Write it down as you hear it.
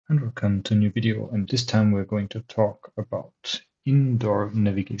And welcome to a new video, and this time we're going to talk about indoor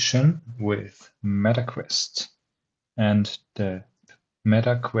navigation with MetaQuest and the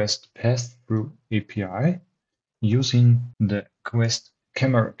MetaQuest Passthrough API using the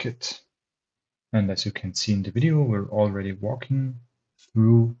QuestCameraKit. And as you can see in the video, we're already walking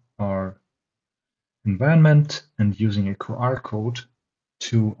through our environment and using a QRCode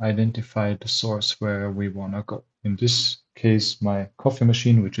to identify the source where we want to go. In this case, my coffee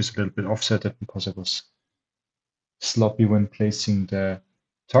machine, which is a little bit offsetted because I was sloppy when placing the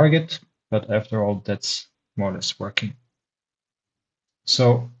target, but after all, that's more or less working.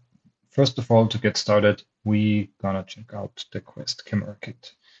 So first of all, to get started, we gonna check out the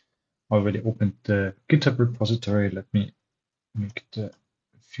QuestCameraKit. Already opened the GitHub repository. Let me make it a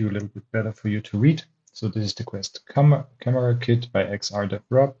few a little bit better for you to read. So this is the QuestCameraKit by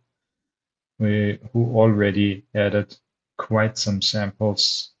XR.Rob, who already added quite some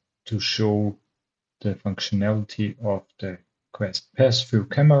samples to show the functionality of the Quest Passthrough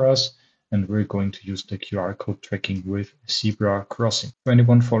cameras, and we're going to use the QR code tracking with zebra crossing. For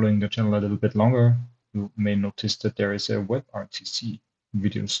anyone following the channel a little bit longer, you may notice that there is a WebRTC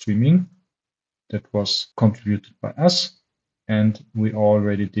video streaming that was contributed by us, and we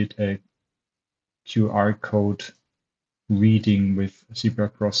already did a QR code reading with zebra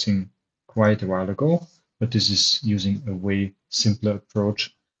crossing quite a while ago, but this is using a way simpler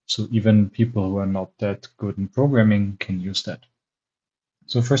approach. So even people who are not that good in programming can use that.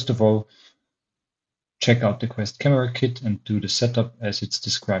 So first of all, check out the QuestCameraKit and do the setup as it's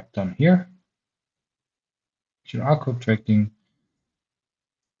described down here. QR code tracking,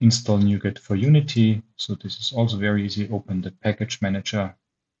 install NuGet for Unity. So this is also very easy. Open the package manager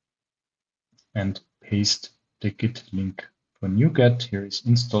and paste the Git link for NuGet. Here is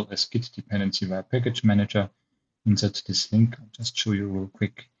install as Git dependency via package manager. Insert this link. I'll just show you real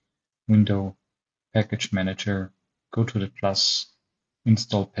quick. Window, package manager, go to the plus,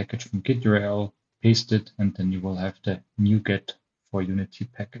 install package from Git URL, paste it, and then you will have the NuGet for Unity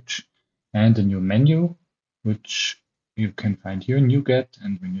package and a new menu, which you can find here in NuGet.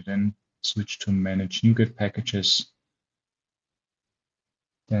 And when you then switch to manage NuGet packages,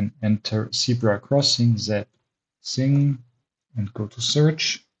 then enter zebra crossing zing and go to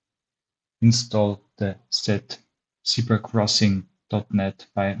search. Install the set zebra crossing.net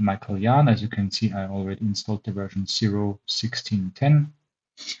by Michael Jan. As you can see, I already installed the version 0.16.10,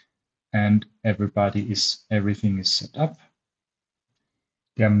 and everything is set up.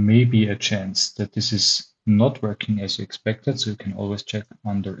 There may be a chance that this is not working as you expected, so you can always check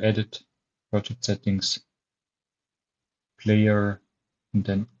under Edit, Project Settings, Player, and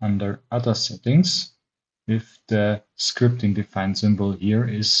then under Other Settings, if the scripting defined symbol here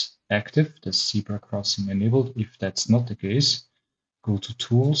is active, the zebra crossing enabled. If that's not the case, go to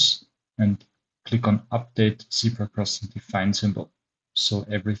Tools and click on Update Zebra Crossing Define Symbol. So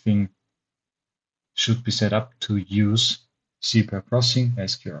everything should be set up to use zebra crossing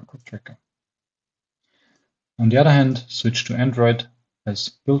as QR code tracker. On the other hand, switch to Android as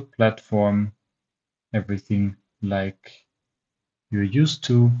build platform, everything like you're used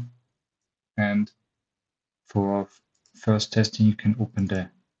to. And for first testing, you can open the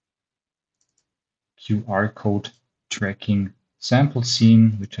QR code tracking sample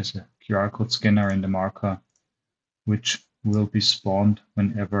scene, which has a QR code scanner and a marker, which will be spawned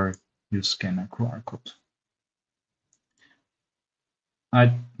whenever you scan a QR code.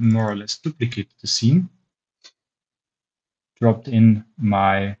 I more or less duplicated the scene, dropped in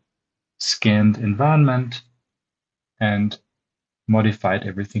my scanned environment, and modified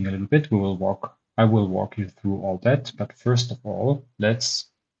everything a little bit. I will walk you through all that, but first of all, let's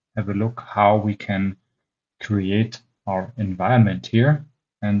have a look how we can create our environment here.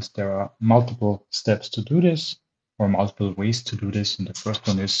 And there are multiple steps to do this, or multiple ways to do this. And the first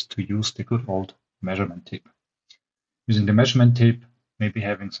one is to use the good old measurement tape. Using the measurement tape, maybe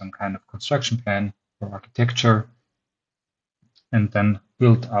having some kind of construction plan or architecture, and then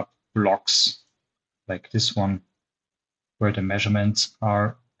build up blocks like this one, where the measurements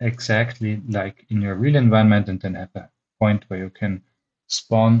are exactly like in your real environment, and then have a point where you can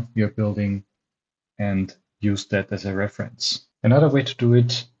spawn your building and use that as a reference. Another way to do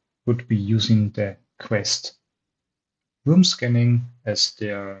it would be using the Quest room scanning, as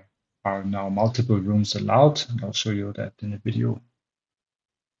there are now multiple rooms allowed, and I'll show you that in a video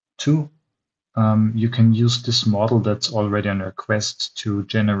too. You can use this model that's already on your Quest to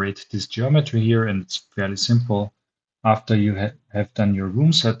generate this geometry here, and it's fairly simple. After you have done your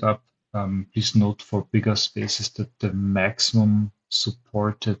room setup, please note for bigger spaces that the maximum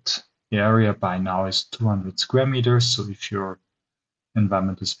supported area by now is 200 square meters. So if you're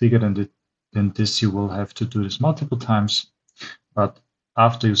environment is bigger than this, you will have to do this multiple times. But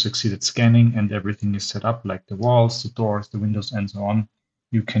after you succeeded scanning and everything is set up, like the walls, the doors, the windows, and so on,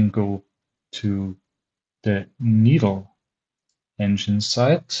 you can go to the Needle engine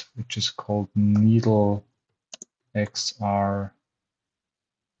site, which is called Needle XR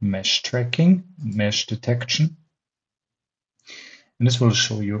Mesh Tracking, Mesh Detection. And this will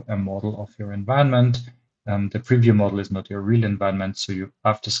show you a model of your environment. The preview model is not your real environment, so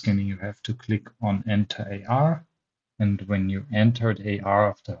after scanning, you have to click on Enter AR. And when you enter the AR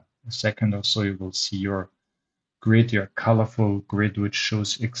after a second or so, you will see your grid, your colorful grid, which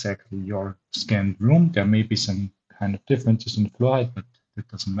shows exactly your scanned room. There may be some kind of differences in flow height, but that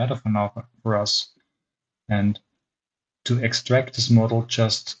doesn't matter for now for us. And to extract this model,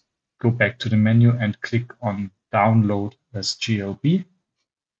 just go back to the menu and click on Download as GLB.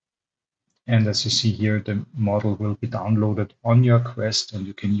 And as you see here, the model will be downloaded on your Quest, and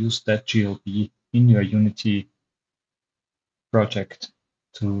you can use that GLB in your Unity project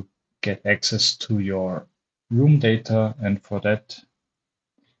to get access to your room data. And for that,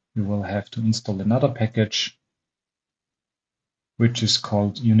 you will have to install another package, which is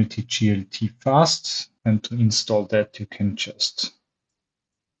called Unity gltFast. And to install that, you can just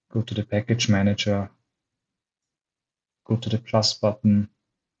go to the package manager, go to the plus button.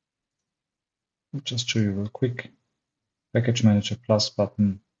 I'll just show you real quick. Package manager plus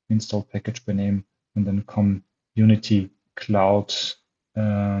button, install package by name, and then come Unity Cloud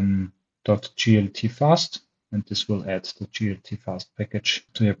 .gltFast, and this will add the gltFast package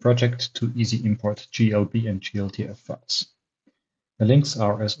to your project to easy import GLB and gltf files. The links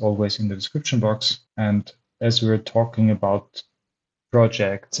are, as always, in the description box. And as we're talking about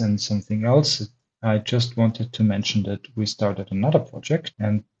projects and something else, I just wanted to mention that we started another project,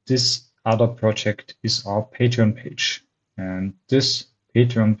 and this other project is our Patreon page. And this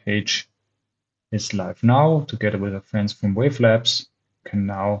Patreon page is live now together with our friends from Wavelabs. You can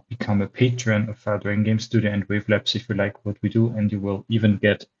now become a patron of Firedrawing Game Studio and Wavelabs if you like what we do, and you will even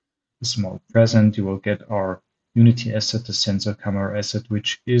get a small present. You will get our Unity asset, the sensor camera asset,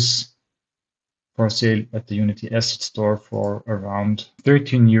 which is for sale at the Unity Asset Store for around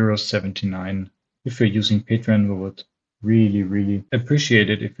 €13.79. If you're using Patreon, we would really, really appreciate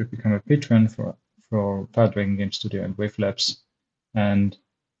it if you become a patron for Firedrawing Game Studio and Wavelabs. And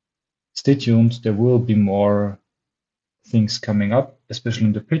stay tuned, there will be more things coming up, especially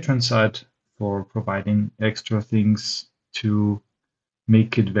on the Patreon side, for providing extra things to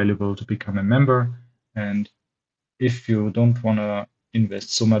make it valuable to become a member. And if you don't want to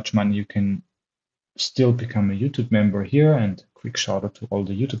invest so much money, you can still become a YouTube member here. And quick shout out to all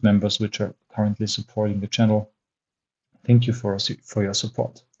the YouTube members which are currently supporting the channel. Thank you for your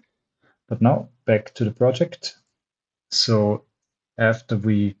support. But now back to the project. So after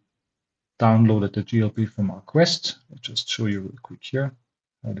we downloaded the GLB from our Quest, I'll just show you real quick here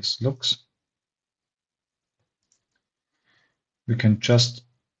how this looks. We can just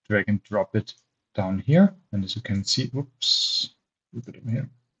drag and drop it down here. And as you can see, whoops, look at it here.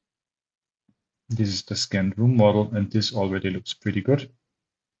 This is the scanned room model, and this already looks pretty good.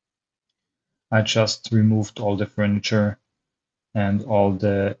 I just removed all the furniture and all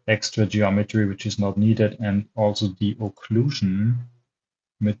the extra geometry which is not needed, and also the occlusion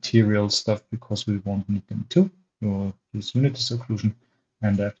material stuff because we won't need them too. We will use Unity's occlusion,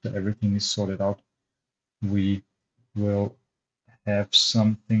 and after everything is sorted out, we will have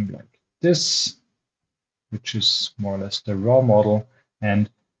something like this, which is more or less the raw model, and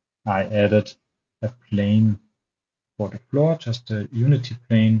I added a plane for the floor, just a Unity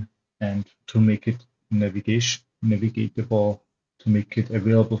plane, and to make it navigatable, to make it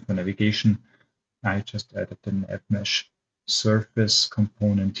available for navigation, I just added the NavMesh surface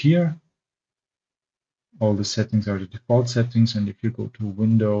component here. All the settings are the default settings, and if you go to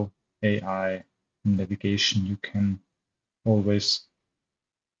Window, AI, Navigation, you can always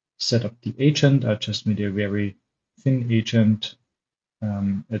set up the agent. I just made a very thin agent,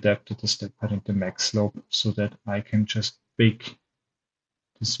 adapted the step height and the max slope so that I can just bake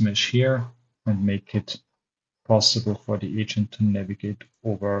this mesh here and make it possible for the agent to navigate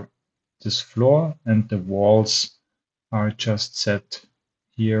over this floor. And the walls are just set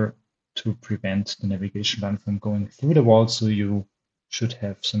here to prevent the navigation line from going through the wall. So you should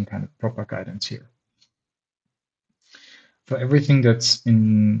have some kind of proper guidance here. For everything that's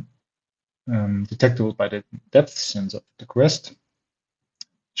detectable by the depth sensor of the Quest,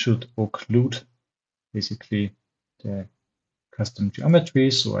 should occlude basically the custom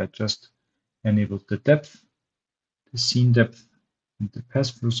geometry. So I just enabled the depth, the scene depth, and the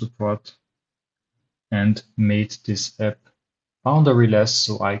pass-through support, and made this app boundaryless,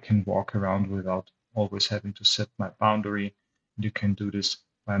 so I can walk around without always having to set my boundary. You can do this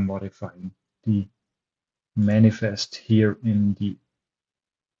by modifying the manifest here in the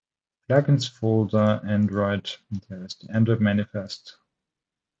plugins folder, Android. There's the Android manifest.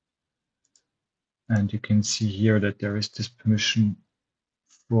 And you can see here that there is this permission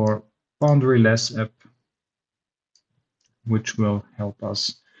for boundaryless app, which will help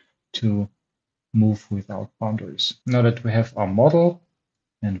us to move without boundaries. Now that we have our model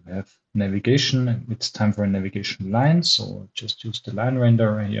and we have navigation, it's time for a navigation line. So just use the line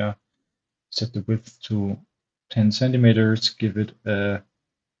renderer here, set the width to 10 centimeters, give it a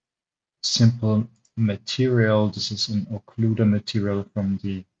simple material. This is an occluder material from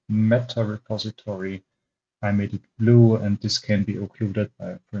the meta repository. I made it blue, and this can be occluded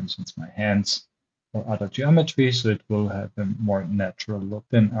by, for instance, my hands or other geometry, so it will have a more natural look.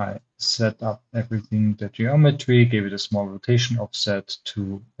 Then I set up everything, the geometry, gave it a small rotation offset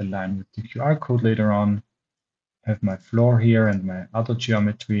to align with the QR code later on. Have my floor here and my other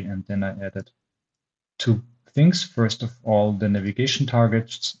geometry, and then I added two things. First of all, the navigation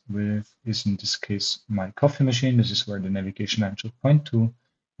targets is in this case my coffee machine. This is where the navigation line should point to,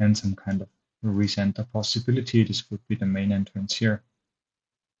 and some kind of recenter possibility. This would be the main entrance here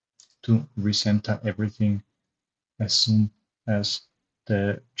to recenter everything as soon as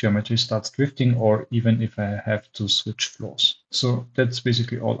the geometry starts drifting, or even if I have to switch floors. So that's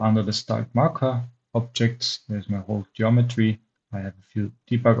basically all under the start marker objects. There's my whole geometry. I have a few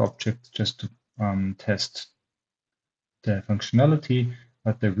debug objects just to test the functionality,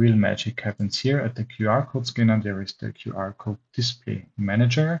 but the real magic happens here at the QR code scanner. There is the QR code display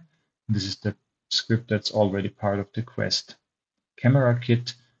manager. This is the script that's already part of the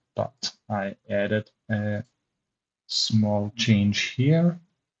QuestCameraKit, but I added a small change here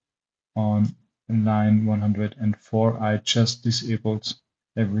on line 104. I just disabled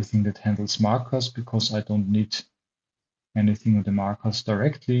everything that handles markers because I don't need anything with the markers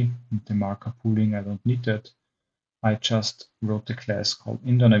directly. With the marker pooling, I don't need that. I just wrote the class called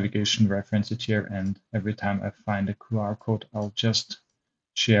indoor navigation, reference it here, and every time I find a QR code, I'll just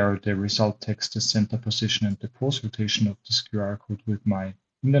share the result text, the center position, and the pose rotation of this QR code with my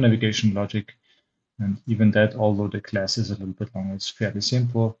indoor navigation logic. And even that, although the class is a little bit long, it's fairly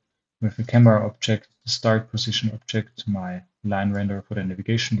simple. With a camera object, the start position object, my line renderer for the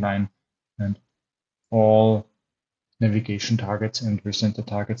navigation line, and all navigation targets and recenter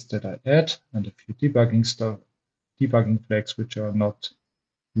targets that I add, and a few debugging flags which are not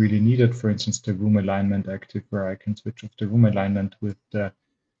really needed. For instance, the room alignment active, where I can switch off the room alignment with the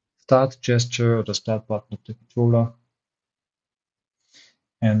start gesture or the start button of the controller,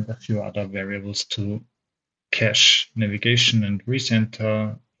 and a few other variables to cache navigation and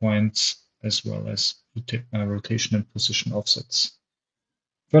recenter points, as well as rotation and position offsets.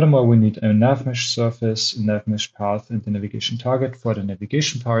 Furthermore, we need a nav mesh surface, a nav mesh path, and the navigation target for the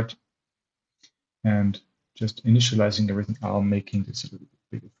navigation part. And just initializing everything, I'm making this a little bit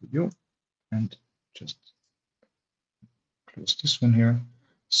bigger for you, and just close this one here.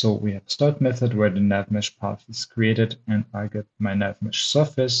 So we have a start method where the nav mesh path is created, and I get my nav mesh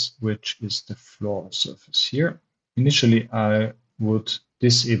surface, which is the floor surface here. Initially, I would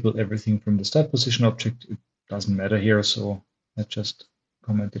disable everything from the start position object. It doesn't matter here, so I just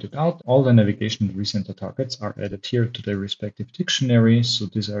commented it out. All the navigation and recenter targets are added here to the respective dictionary. So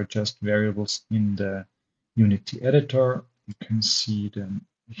these are just variables in the Unity editor. You can see them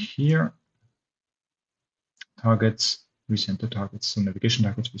here. Targets, recenter targets, so navigation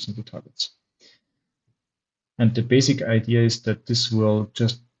targets, recenter targets. And the basic idea is that this will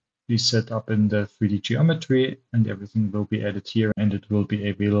just be set up in the 3D geometry, and everything will be added here, and it will be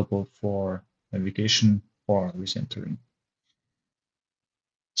available for navigation or recentering.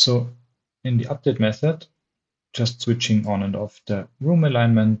 So in the update method, just switching on and off the room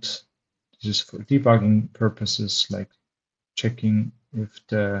alignment. This is for debugging purposes, like checking if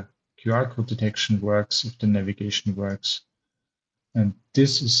the QR code detection works, if the navigation works. And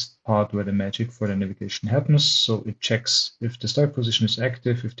this is part where the magic for the navigation happens. So it checks if the start position is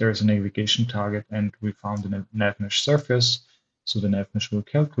active, if there is a navigation target, and we found a nav mesh surface. So the nav mesh will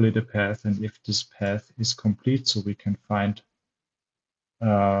calculate a path, and if this path is complete, so we can find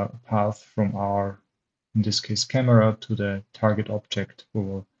a path from our, in this case, camera to the target object, we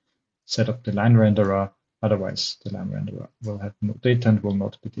will set up the line renderer. Otherwise, the line renderer will have no data and will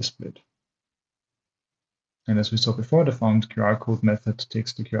not be displayed. And as we saw before, the found QR code method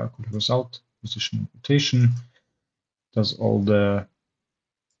takes the QR code result, position and rotation, does all the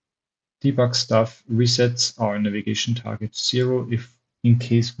debug stuff, resets our navigation target 0 if in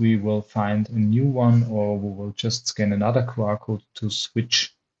case we will find a new one or we will just scan another QR code to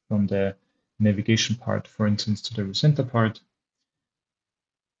switch from the navigation part, for instance, to the recenter part.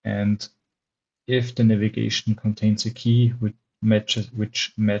 And if the navigation contains a key which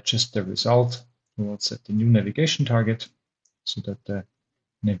matches the result, we will set the new navigation target so that the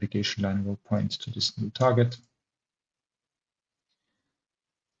navigation line will point to this new target.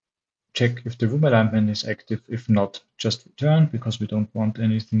 Check if the room alignment is active. If not, just return because we don't want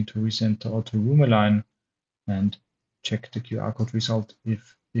anything to recenter or to room align. And check the QR code result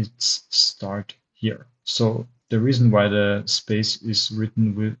if it's start here. So the reason why the space is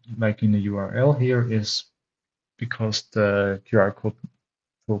written with like in the URL here is because the QR code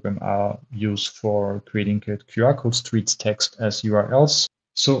program are used for creating QR code streets text as URLs.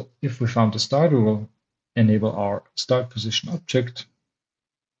 So if we found the start, we will enable our start position object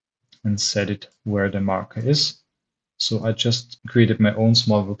and set it where the marker is. So I just created my own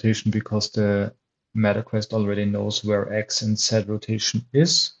small rotation because the MetaQuest already knows where X and Z rotation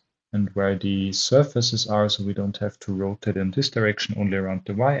is and where the surfaces are, so we don't have to rotate in this direction, only around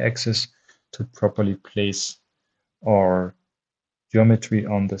the Y-axis to properly place our geometry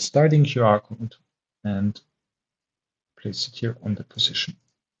on the starting QR code and place it here on the position.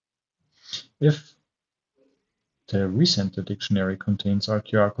 If the recenter dictionary contains our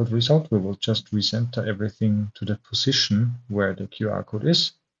QR code result, we will just recenter everything to the position where the QR code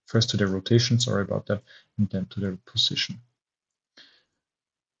is. First to the rotation, sorry about that, and then to the position.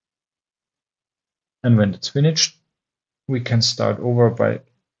 And when it's finished, we can start over by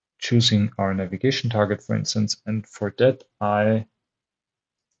choosing our navigation target, for instance. And for that, I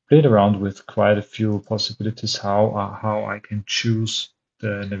played around with quite a few possibilities how I can choose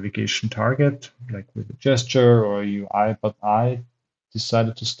the navigation target, like with a gesture or a UI, but I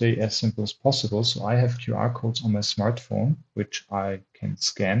decided to stay as simple as possible. So I have QR codes on my smartphone, which I can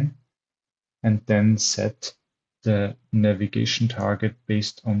scan and then set the navigation target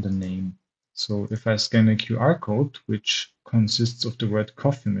based on the name. So if I scan a QR code, which consists of the word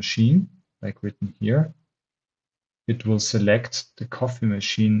coffee machine, like written here, it will select the coffee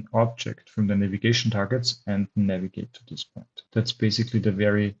machine object from the navigation targets and navigate to this point. That's basically the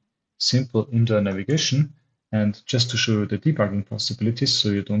very simple indoor navigation. And just to show you the debugging possibilities, so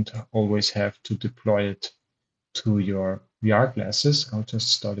you don't always have to deploy it to your VR glasses, I'll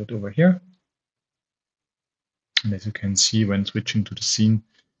just start it over here. And as you can see, when switching to the scene,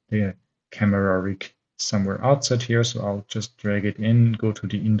 the camera rig somewhere outside here. So I'll just drag it in, go to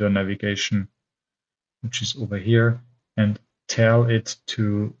the indoor navigation, which is over here, and tell it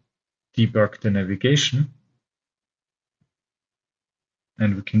to debug the navigation.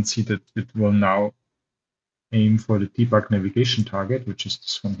 And we can see that it will now aim for the debug navigation target, which is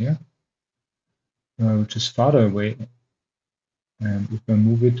this one here, which is farther away. And if I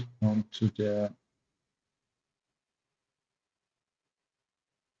move it onto the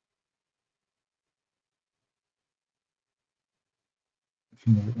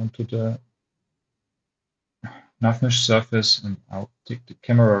nav mesh surface, and I'll take the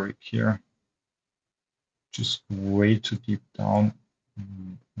camera rig here, which is way too deep down.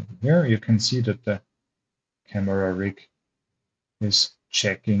 Over here, you can see that the camera rig is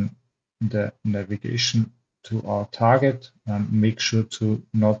checking the navigation to our target, and make sure to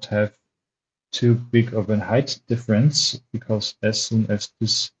not have too big of a height difference, because as soon as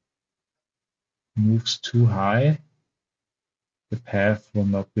this moves too high, the path will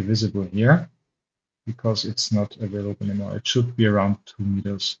not be visible here because it's not available anymore. It should be around 2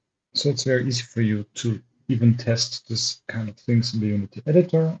 meters. So it's very easy for you to even test this kind of things in the Unity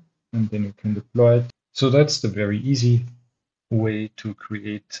editor, and then you can deploy it. So that's the very easy way to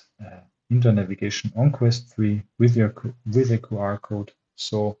create indoor navigation on Quest 3 with a QR code.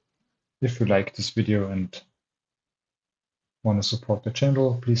 So if you like this video and want to support the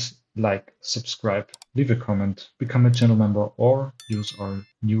channel, please like, subscribe, leave a comment, become a channel member, or use our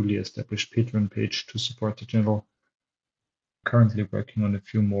newly established Patreon page to support the channel. Currently working on a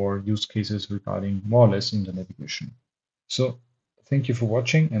few more use cases regarding more or less indoor navigation. So thank you for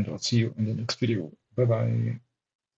watching, and I'll see you in the next video. Bye bye.